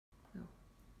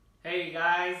Hey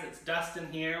guys, it's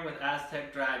Dustin here with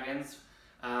Aztec Dragons.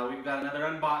 We've got another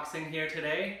unboxing here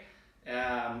today.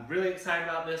 Really excited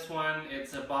about this one.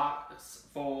 It's a box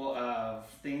full of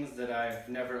things that I've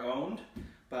never owned,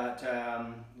 but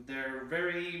they're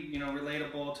very,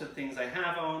 relatable to things I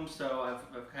have owned, so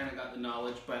I've kind of got the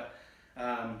knowledge, but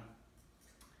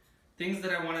things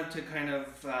that I wanted to kind of,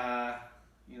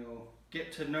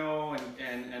 get to know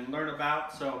and learn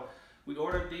about. So we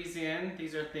ordered these in.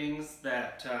 These are things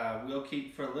that we'll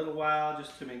keep for a little while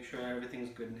just to make sure everything's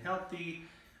good and healthy.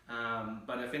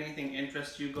 But if anything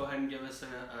interests you, go ahead and give us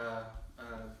a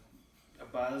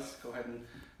buzz. Go ahead and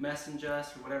message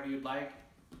us or whatever you'd like.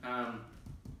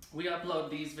 We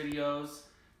upload these videos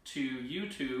to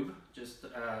YouTube. Just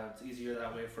it's easier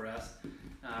that way for us.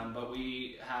 But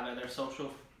we have other social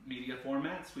media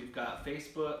formats. We've got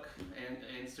Facebook and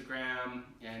Instagram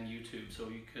and YouTube, so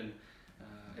you can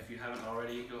if you haven't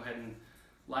already, go ahead and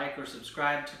like or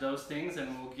subscribe to those things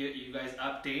and we'll get you guys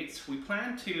updates. We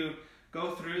plan to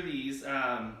go through these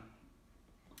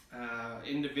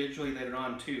individually later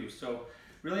on too. So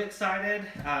really excited.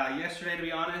 Yesterday, to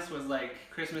be honest, was like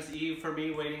Christmas Eve for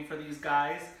me, waiting for these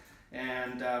guys,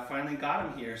 and finally got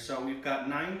them here. So we've got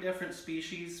 9 different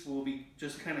species. We'll be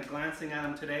just kind of glancing at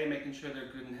them today, making sure they're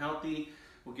good and healthy.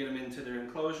 We'll get them into their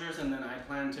enclosures, and then I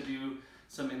plan to do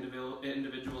some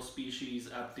individual species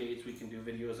updates. We can do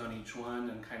videos on each one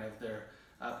and kind of their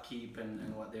upkeep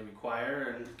and what they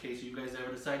require in case you guys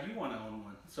ever decide you want to own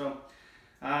one. So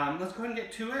let's go ahead and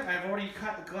get to it. I've already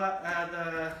cut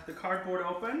the cardboard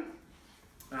open,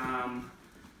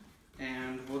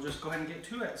 and we'll just go ahead and get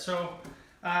to it. So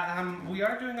we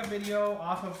are doing a video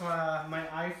off of my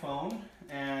iPhone,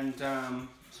 and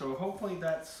so hopefully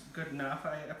that's good enough.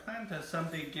 I plan to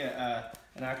someday get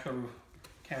an actual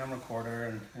camera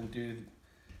recorder and do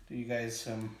you guys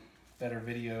some better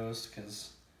videos, because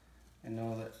I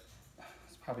know that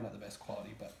it's probably not the best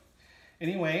quality. But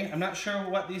anyway, I'm not sure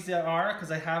what these are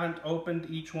because I haven't opened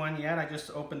each one yet. I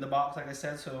just opened the box, like I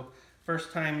said, so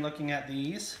first time looking at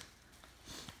these.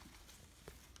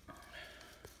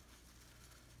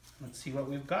 Let's see what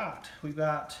we've got. We've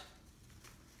got,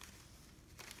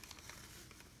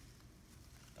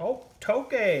 oh,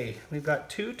 Tokay. We've got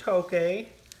 2 Tokay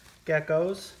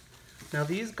geckos. Now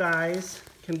these guys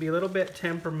can be a little bit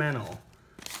temperamental.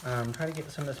 I'm trying to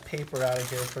get some of this paper out of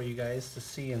here for you guys to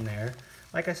see in there.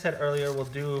 Like I said earlier, we'll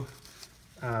do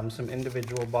some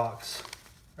individual box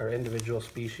or individual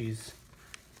species.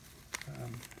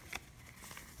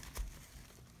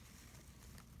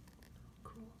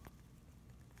 Cool.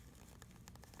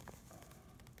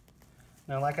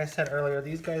 Now, like I said earlier,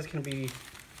 these guys can be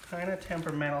kind of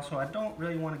temperamental, so I don't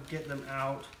really want to get them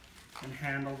out and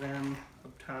handle them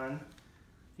a ton.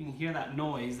 You can hear that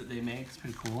noise that they make. It's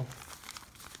pretty cool.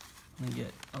 Let me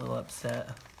get a little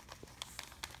upset.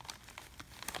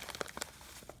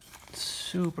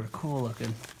 Super cool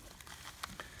looking.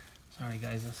 Sorry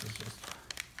guys, this is just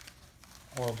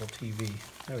horrible TV.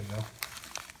 There we go.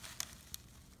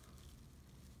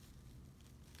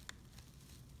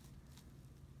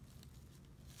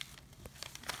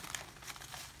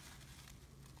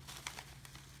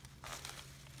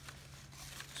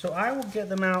 So I will get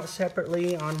them out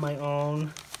separately on my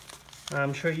own.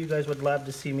 I'm sure you guys would love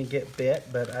to see me get bit,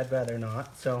 but I'd rather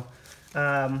not. So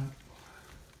kind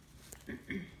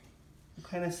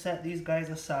of set these guys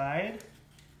aside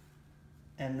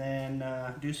and then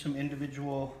do some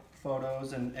individual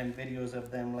photos and videos of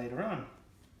them later on.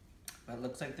 But it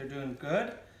looks like they're doing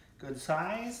good, good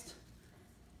sized.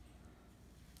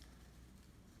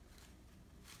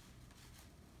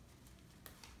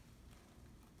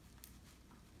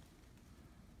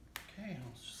 Okay,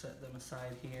 I'll set them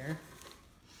aside here.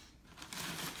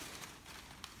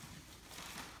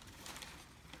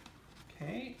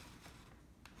 Okay.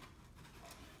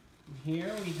 And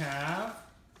here we have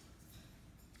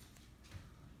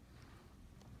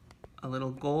a little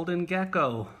golden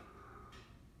gecko.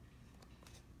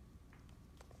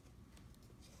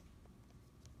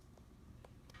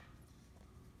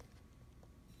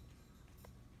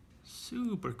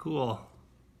 Super cool.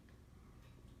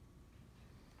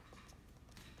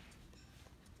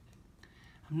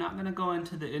 I'm not going to go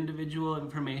into the individual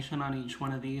information on each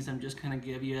one of these. I'm just going to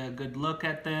give you a good look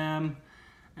at them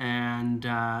and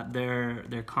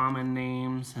their common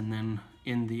names, and then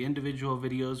in the individual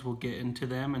videos we'll get into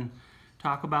them and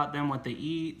talk about them, what they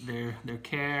eat, their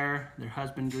care, their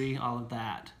husbandry, all of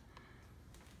that.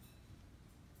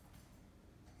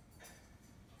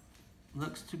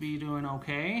 Looks to be doing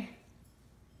okay.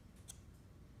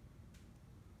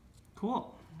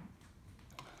 Cool.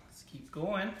 Let's keep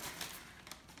going.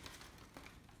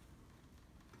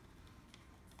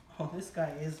 Oh, this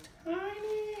guy is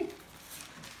tiny.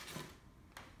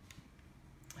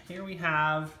 Here we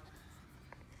have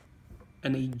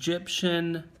an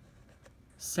Egyptian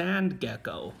sand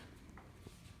gecko.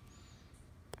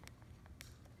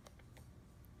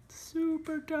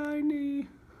 Super tiny.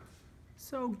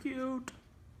 So cute.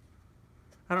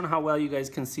 I don't know how well you guys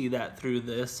can see that through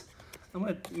this. I'm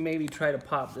gonna maybe try to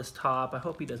pop this top. I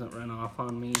hope he doesn't run off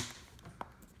on me.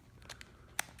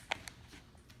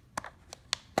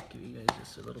 Give you guys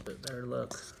just a little bit better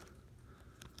look.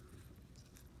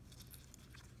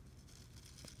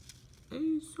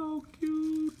 He's so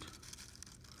cute.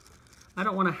 I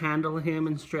don't want to handle him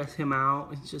and stress him out.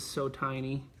 It's just so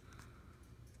tiny.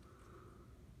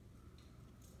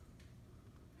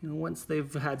 You know, once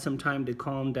they've had some time to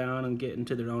calm down and get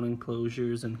into their own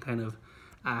enclosures and kind of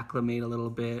acclimate a little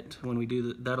bit, when we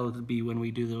do that'll be when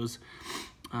we do those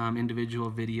individual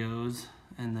videos,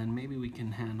 and then maybe we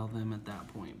can handle them at that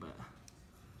point. But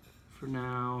for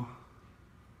now,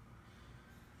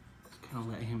 just kind of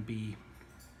let him be.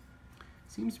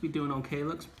 Seems to be doing okay.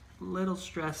 Looks a little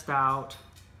stressed out.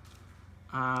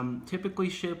 Typically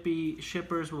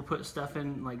shippers will put stuff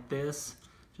in like this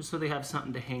just so they have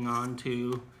something to hang on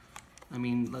to. I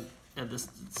mean, look at this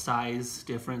size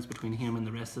difference between him and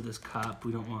the rest of this cup.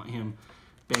 We don't want him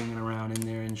banging around in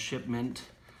there in shipment.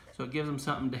 So it gives them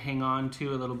something to hang on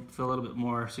to, feel a little bit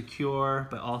more secure,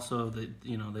 but also that,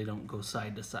 you know, they don't go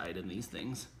side to side in these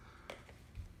things.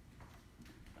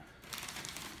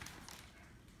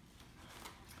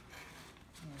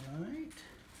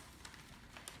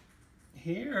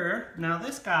 Here, now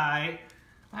this guy,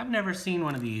 I've never seen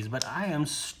one of these, but I am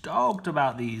stoked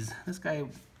about these. This guy, I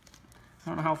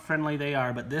don't know how friendly they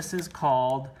are, but this is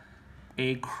called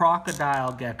a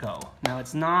crocodile gecko. Now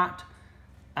it's not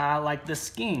like the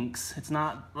skinks. It's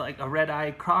not like a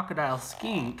red-eyed crocodile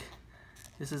skink.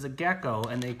 This is a gecko,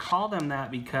 and they call them that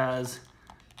because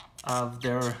of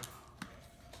their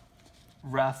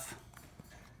rough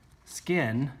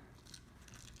skin.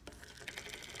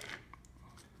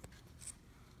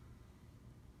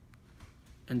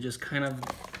 And just kind of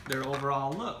their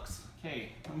overall looks.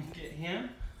 Okay, let me get him.